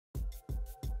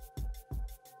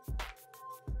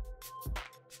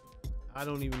I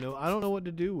don't even know. I don't know what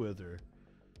to do with her.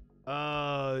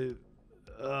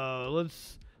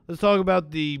 Let's talk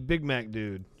about the Big Mac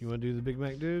dude. You want to do the Big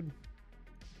Mac dude?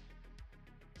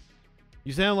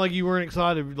 You sound like you weren't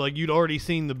excited, like you'd already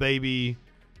seen the baby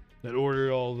that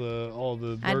ordered all the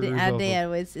burgers. I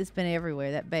did. It's been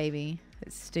everywhere. That baby,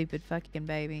 that stupid fucking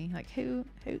baby. Like who?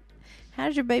 How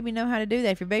does your baby know how to do that?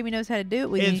 If your baby knows how to do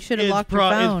it, well, you should have locked your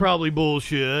phone. It's probably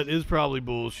bullshit. It's probably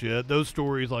bullshit. Those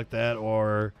stories like that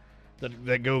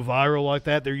that go viral like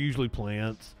that. They're usually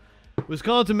plants.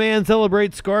 Wisconsin man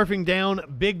celebrates scarfing down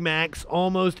Big Macs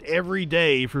almost every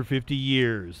day for 50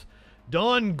 years.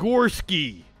 Don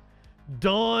Gorske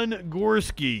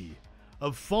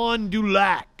of Fond du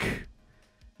Lac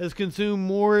has consumed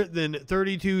more than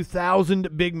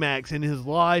 32,000 Big Macs in his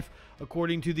life,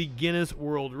 according to the Guinness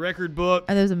World Record book.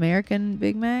 Are those American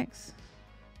Big Macs?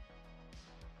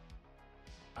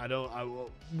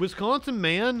 Wisconsin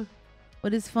man?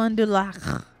 What is Fond du Lac?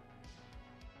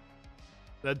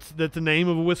 That's the name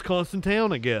of a Wisconsin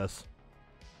town, I guess.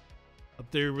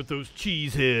 Up there with those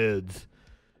cheese heads.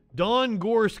 Don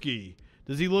Gorske.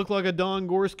 Does he look like a Don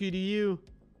Gorske to you?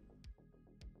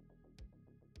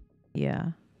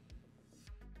 Yeah.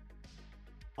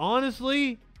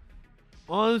 Honestly,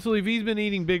 if he's been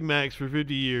eating Big Macs for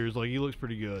 50 years, like, he looks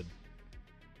pretty good.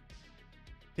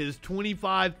 His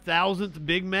 25,000th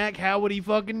Big Mac, how would he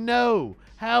fucking know?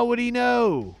 How would he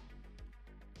know?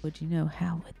 Would you know?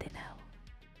 How would they know?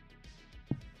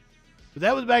 But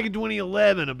that was back in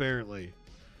 2011, apparently.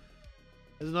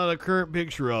 There's not a current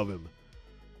picture of him.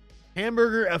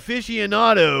 Hamburger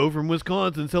aficionado from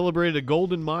Wisconsin celebrated a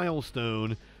golden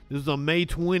milestone. This is on May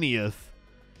 20th.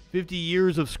 50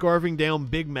 years of scarfing down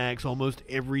Big Macs almost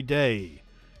every day.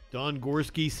 Don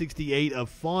Gorske, 68, of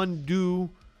Fond du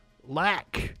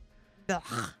Lac,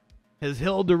 has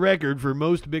held the record for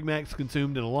most Big Macs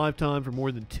consumed in a lifetime for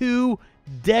more than 2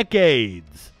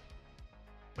 decades.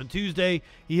 On Tuesday,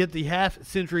 he hit the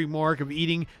half-century mark of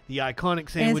eating the iconic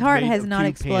sandwich. And his heart has not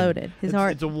exploded.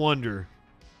 It's a wonder.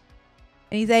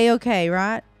 And he's A-okay,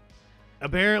 right?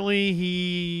 Apparently,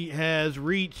 he has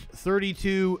reached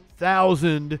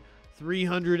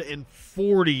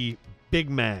 32,340 Big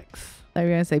Macs. I was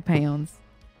going to say pounds.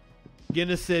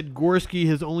 Guinness said Gorske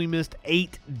has only missed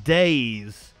 8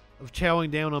 days of chowing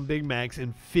down on Big Macs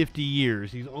in 50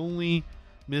 years. He's only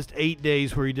missed 8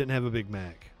 days where he didn't have a Big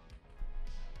Mac.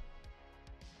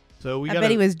 So I bet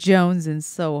he was jonesing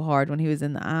so hard when he was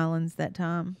in the islands that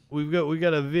time. We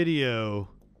got a video.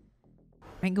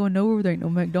 Ain't going nowhere. There ain't no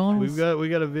McDonald's. We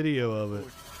got a video of it.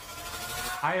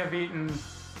 I have eaten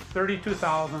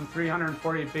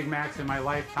 32,340 Big Macs in my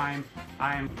lifetime.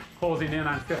 I'm closing in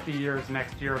on 50 years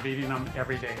next year of eating them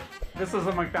every day. This is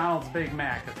a McDonald's Big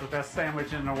Mac. It's the best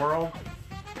sandwich in the world.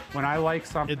 When I like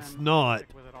something, it's not. I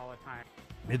stick with it all the time.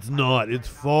 It's not. It's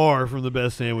far from the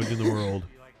best sandwich in the world.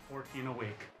 Like 14 a week.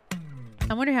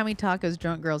 I wonder how many tacos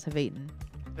drunk girls have eaten.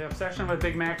 The obsession with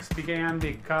Big Macs began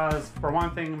because, for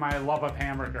one thing, my love of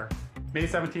hamburger. May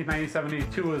 17,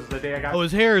 1972 is the day I got... Oh,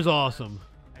 his hair is awesome.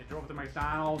 I drove to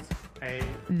McDonald's.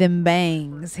 Them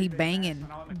bangs. He banging.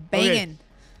 Banging.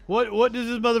 Okay. What does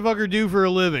this motherfucker do for a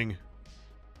living?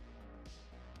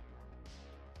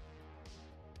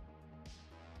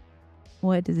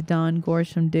 What does Don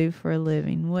Gorsham do for a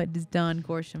living? What does Don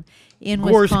Gorsham in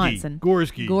Wisconsin?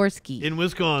 Gorske. In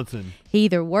Wisconsin. He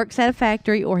either works at a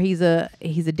factory or he's a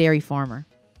dairy farmer.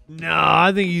 No,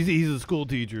 I think he's a school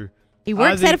teacher. He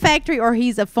works at a factory or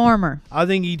he's a farmer. I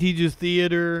think he teaches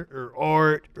theater or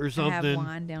art or something. I have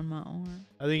wine down my arm.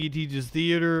 I think he teaches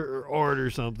theater or art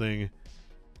or something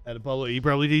at a public. He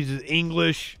probably teaches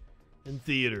English and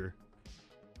theater.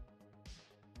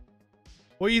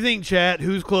 What do you think, chat?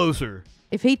 Who's closer?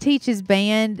 If he teaches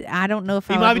band, I don't know if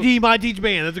he might teach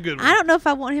band. That's a good one. I don't know if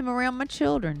I want him around my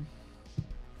children.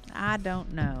 I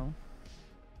don't know.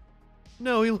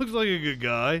 No, he looks like a good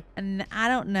guy. And I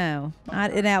don't know.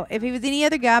 Now, if he was any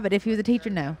other guy, but if he was a teacher,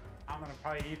 no. I'm going to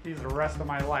probably eat these the rest of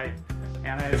my life.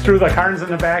 And I threw the cartons in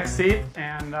the back seat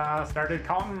and started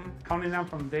counting them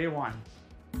from day one.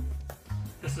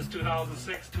 This is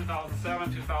 2006,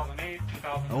 2007, 2008,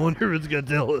 2009. I wonder if it's going to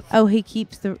tell us. Oh, he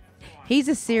keeps the... He's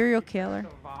a serial killer.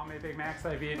 How many Big Macs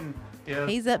I've eaten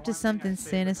He's up to something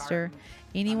sinister.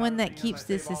 Anyone that keeps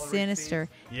this is sinister.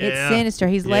 Yeah. It's sinister.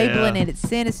 He's labeling it. It's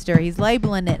sinister. He's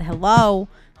labeling it. Hello?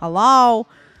 Hello?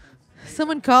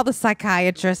 Someone call the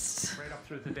psychiatrist. Right up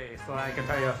through the day, so I can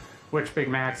tell you which Big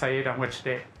Macs I ate on which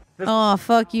day. Oh,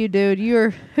 fuck you, dude.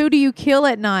 Who do you kill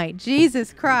at night?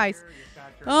 Jesus Christ.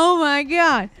 Oh, my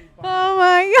God. Oh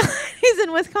my God. He's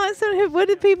in Wisconsin. What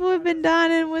did people have been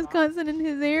dying in Wisconsin in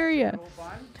his area?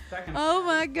 Oh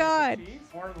my God.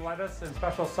 More lettuce and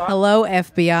special sauce. Hello,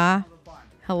 FBI.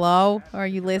 Hello? Are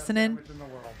you listening?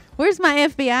 Where's my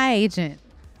FBI agent?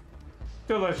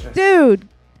 Delicious. Dude,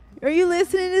 are you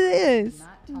listening to this?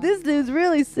 This dude's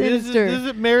really sinister. This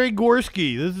is Mary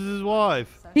Gorske. This is his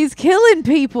wife. He's killing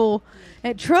people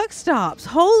at truck stops.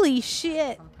 Holy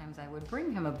shit. Sometimes I would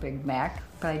bring him a Big Mac,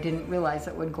 but I didn't realize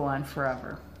it would go on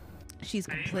forever. She's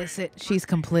complicit. She's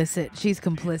complicit. She's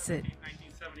complicit.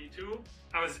 1972,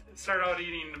 I started out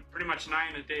eating pretty much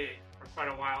 9 a day for quite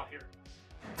a while here.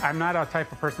 I'm not a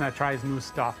type of person that tries new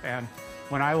stuff, and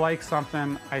when I like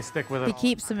something, I stick with it. He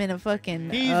keeps them in a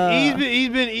fucking... He's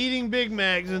been eating Big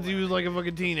Mac since he was like a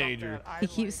fucking teenager. He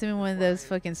keeps them in one of those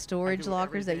fucking storage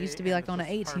lockers that used to be like on an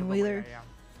 18-wheeler.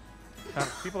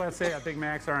 People that say that Big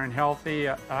Macs are unhealthy,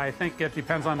 I think it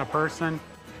depends on the person.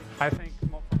 I think for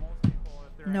most people,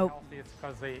 if they're unhealthy, it's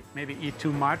because they maybe eat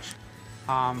too much.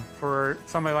 For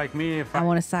somebody like me, if I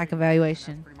want a psych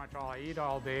evaluation. That's pretty much all I eat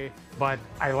all day. But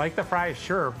I like the fries,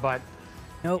 sure, but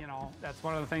nope. You know, that's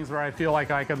one of the things where I feel like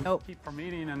I can keep from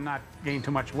eating and not gain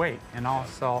too much weight, you know.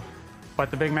 So, but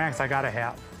the Big Macs I gotta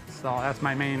have. So that's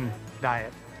my main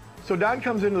diet. So Don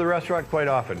comes into the restaurant quite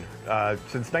often.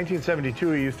 Since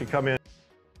 1972, he used to come in.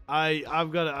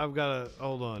 I've got to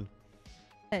hold on.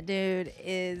 That dude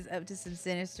is up to some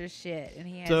sinister shit, and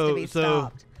he has to be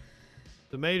stopped.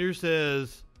 The mater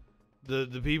says the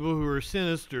people who are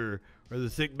sinister are the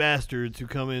sick bastards who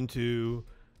come into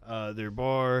their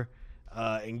bar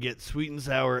and get sweet and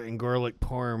sour and garlic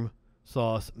parm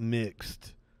sauce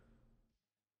mixed.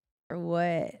 Or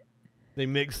what? They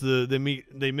mix they mix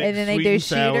and then they do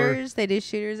shooters. They do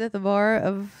shooters at the bar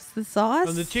of the sauce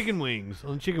on the chicken wings.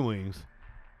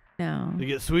 No. They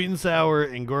get sweet and sour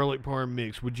and garlic parm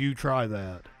mixed. Would you try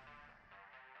that?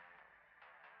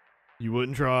 You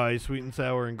wouldn't try sweet and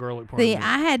sour and garlic parm. See, mixed.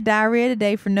 I had diarrhea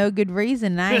today for no good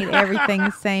reason. I ate everything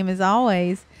the same as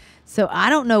always, so I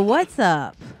don't know what's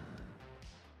up.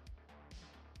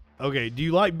 Okay, do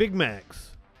you like Big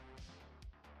Macs?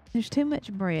 There's too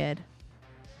much bread.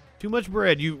 Too much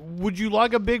bread. Would you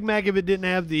like a Big Mac if it didn't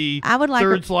have the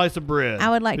third slice of bread? I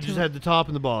would like it just had the top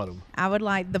and the bottom. I would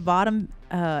like the bottom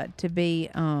to be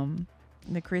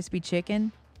the crispy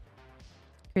chicken.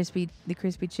 The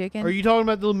crispy chicken. Are you talking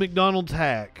about the McDonald's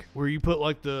hack where you put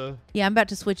like the... Yeah, I'm about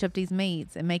to switch up these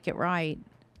meats and make it right.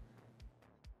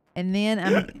 And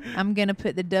then I'm going to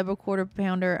put the double quarter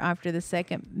pounder after the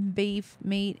second beef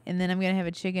meat, and then I'm going to have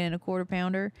a chicken and a quarter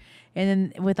pounder,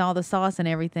 and then with all the sauce and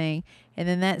everything. And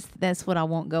then that's what I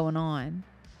want going on.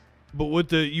 But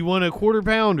with you want a quarter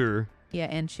pounder? Yeah,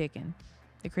 and chicken.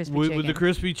 The crispy chicken. With the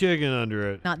crispy chicken under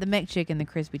it. Not the McChicken, the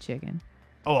crispy chicken.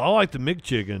 Oh, I like the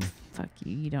McChicken. Fuck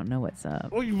you. You don't know what's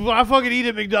up. Well, I fucking eat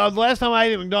at McDonald's. Last time I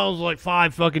ate at McDonald's was like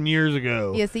 5 fucking years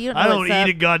ago. Yeah, so you don't know I don't what's eat up.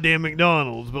 at goddamn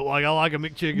McDonald's, but like I like a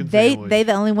McChicken They sandwich.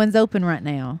 the only ones open right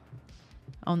now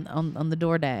on the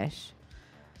DoorDash.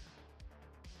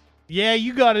 Yeah,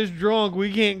 you got us drunk.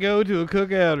 We can't go to a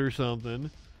cookout or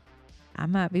something. I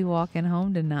might be walking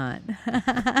home tonight.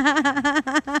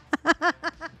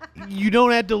 You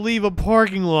don't have to leave a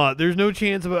parking lot. There's no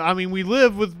chance of it. I mean, we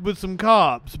live with some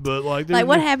cops, but like... Like,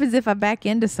 what happens if I back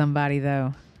into somebody,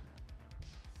 though?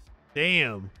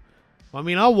 Damn. I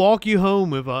mean, I'll walk you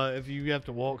home if you have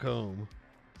to walk home.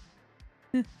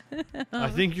 I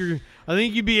think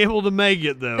you'd be able to make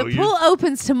it, though. The pool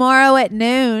opens tomorrow at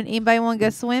noon. Anybody want to go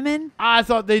swimming? I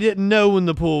thought they didn't know when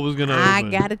the pool was going to open. I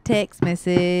got a text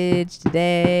message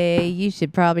today. You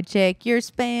should probably check your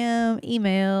spam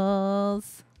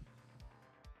emails.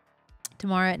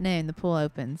 Tomorrow at noon, the pool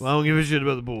opens. Well, I don't give a shit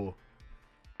about the pool.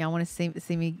 Y'all want to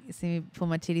see me pull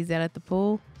my titties out at the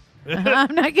pool?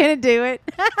 I'm not gonna do it.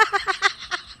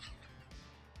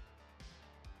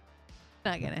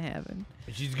 Not gonna happen.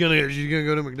 She's gonna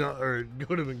go to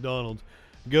McDonald's.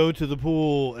 Go to the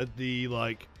pool at the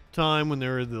time when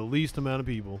there are the least amount of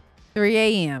people. 3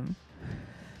 a.m.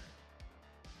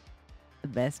 The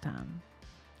best time.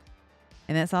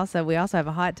 And we also have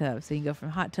a hot tub, so you can go from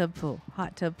hot tub pool,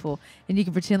 and you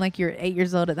can pretend like you're 8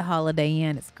 years old at the Holiday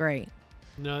Inn. It's great.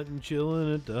 Nothing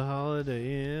chilling at the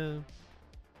Holiday Inn.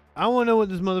 I want to know what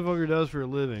this motherfucker does for a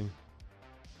living.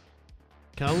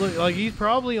 Can I look? Like he's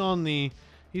probably on the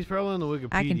Wikipedia.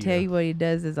 I can tell you what he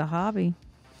does as a hobby.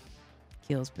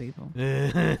 Kills people.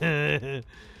 I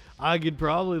could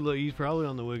probably look. He's probably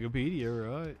on the Wikipedia,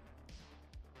 right?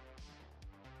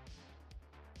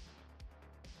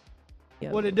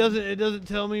 What it doesn't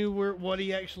tell me what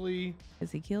he actually.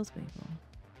 Because he kills people.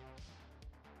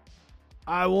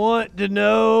 I want to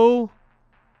know.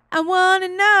 I want to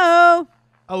know.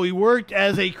 Oh, he worked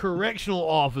as a correctional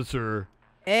officer.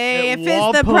 Hey, at it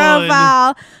fits the Waupun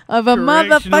profile of a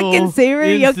motherfucking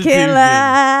serial Institution.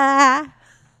 killer.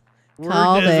 Worked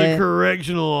Called as a it.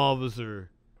 correctional officer.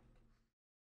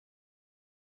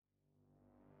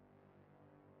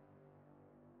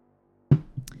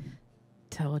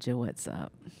 Told you what's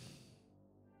up.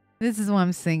 This is why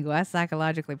I'm single. I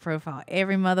psychologically profile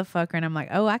every motherfucker, and I'm like,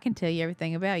 oh, I can tell you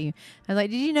everything about you. I was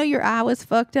like, did you know your eye was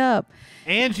fucked up?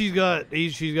 And she's got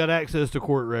access to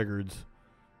court records.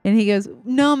 And he goes,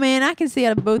 no, man, I can see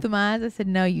out of both of my eyes. I said,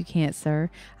 no, you can't, sir.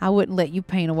 I wouldn't let you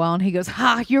paint a wall. And he goes,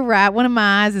 ha, you're right. One of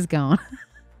my eyes is gone.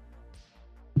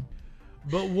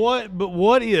 But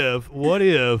what if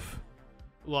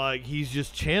like he's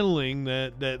just channeling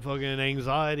that fucking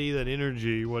anxiety, that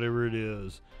energy, whatever it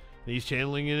is. And he's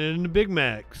channeling it into Big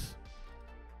Macs.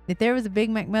 If there was a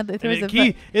Big Mac mother, if there And was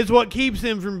it's what keeps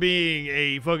him from being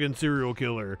a fucking serial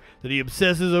killer, that he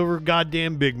obsesses over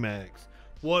goddamn Big Macs.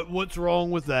 What's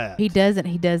wrong with that? He doesn't.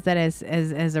 He does that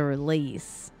as a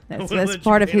release. That's Well, let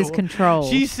part you of his handle it. control.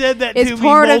 She said that It's to me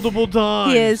part of multiple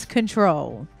times. his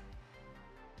control.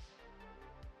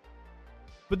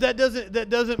 But that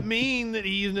doesn't mean that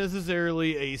he's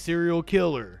necessarily a serial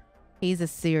killer. He's a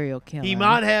serial killer. He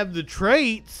might have the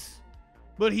traits,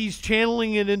 but he's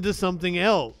channeling it into something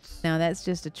else. Now that's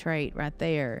just a trait right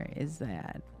there. Is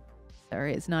that?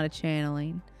 Sorry, it's not a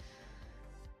channeling.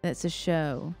 That's a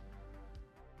show.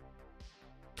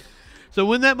 So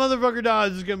when that motherfucker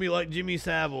dies, it's gonna be like Jimmy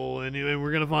Savile, and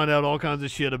we're gonna find out all kinds of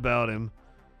shit about him.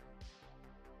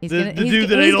 He's The gonna, dude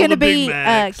that ate all the Big be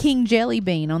Macs. King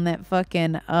Jellybean on that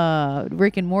fucking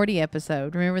Rick and Morty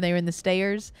episode. Remember they were in the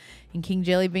stairs and King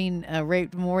Jellybean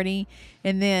raped Morty,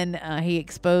 and then he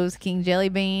exposed King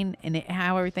Jellybean and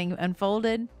how everything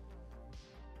unfolded.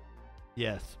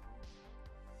 Yes.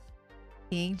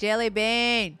 King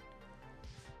Jellybean.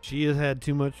 She has had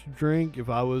too much to drink. If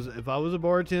I was a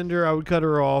bartender, I would cut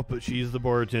her off, but she's the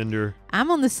bartender. I'm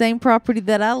on the same property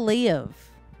that I live.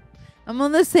 I'm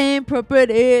on the same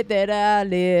property that I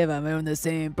live. I'm on the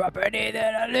same property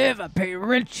that I live. I pay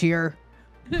rent here.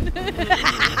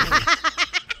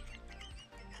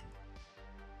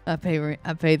 I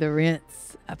pay the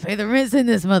rents. I pay the rents in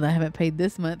this month. I haven't paid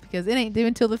this month because it ain't due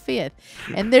until the 5th.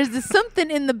 And there's something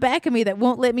in the back of me that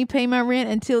won't let me pay my rent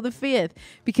until the 5th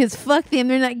because fuck them.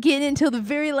 They're not getting it until the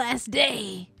very last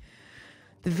day.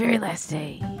 The very last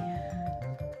day. I'm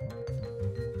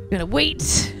gonna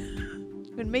wait.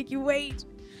 I'm gonna make you wait.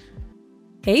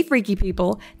 Hey, freaky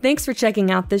people. Thanks for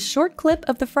checking out this short clip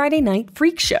of the Friday Night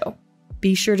Freak Show.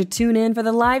 Be sure to tune in for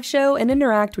the live show and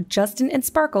interact with Justin and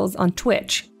Sparkles on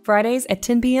Twitch, Fridays at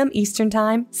 10 p.m. Eastern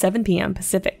Time, 7 p.m.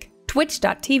 Pacific.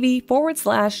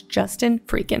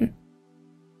 Twitch.tv/JustinFREAKIN.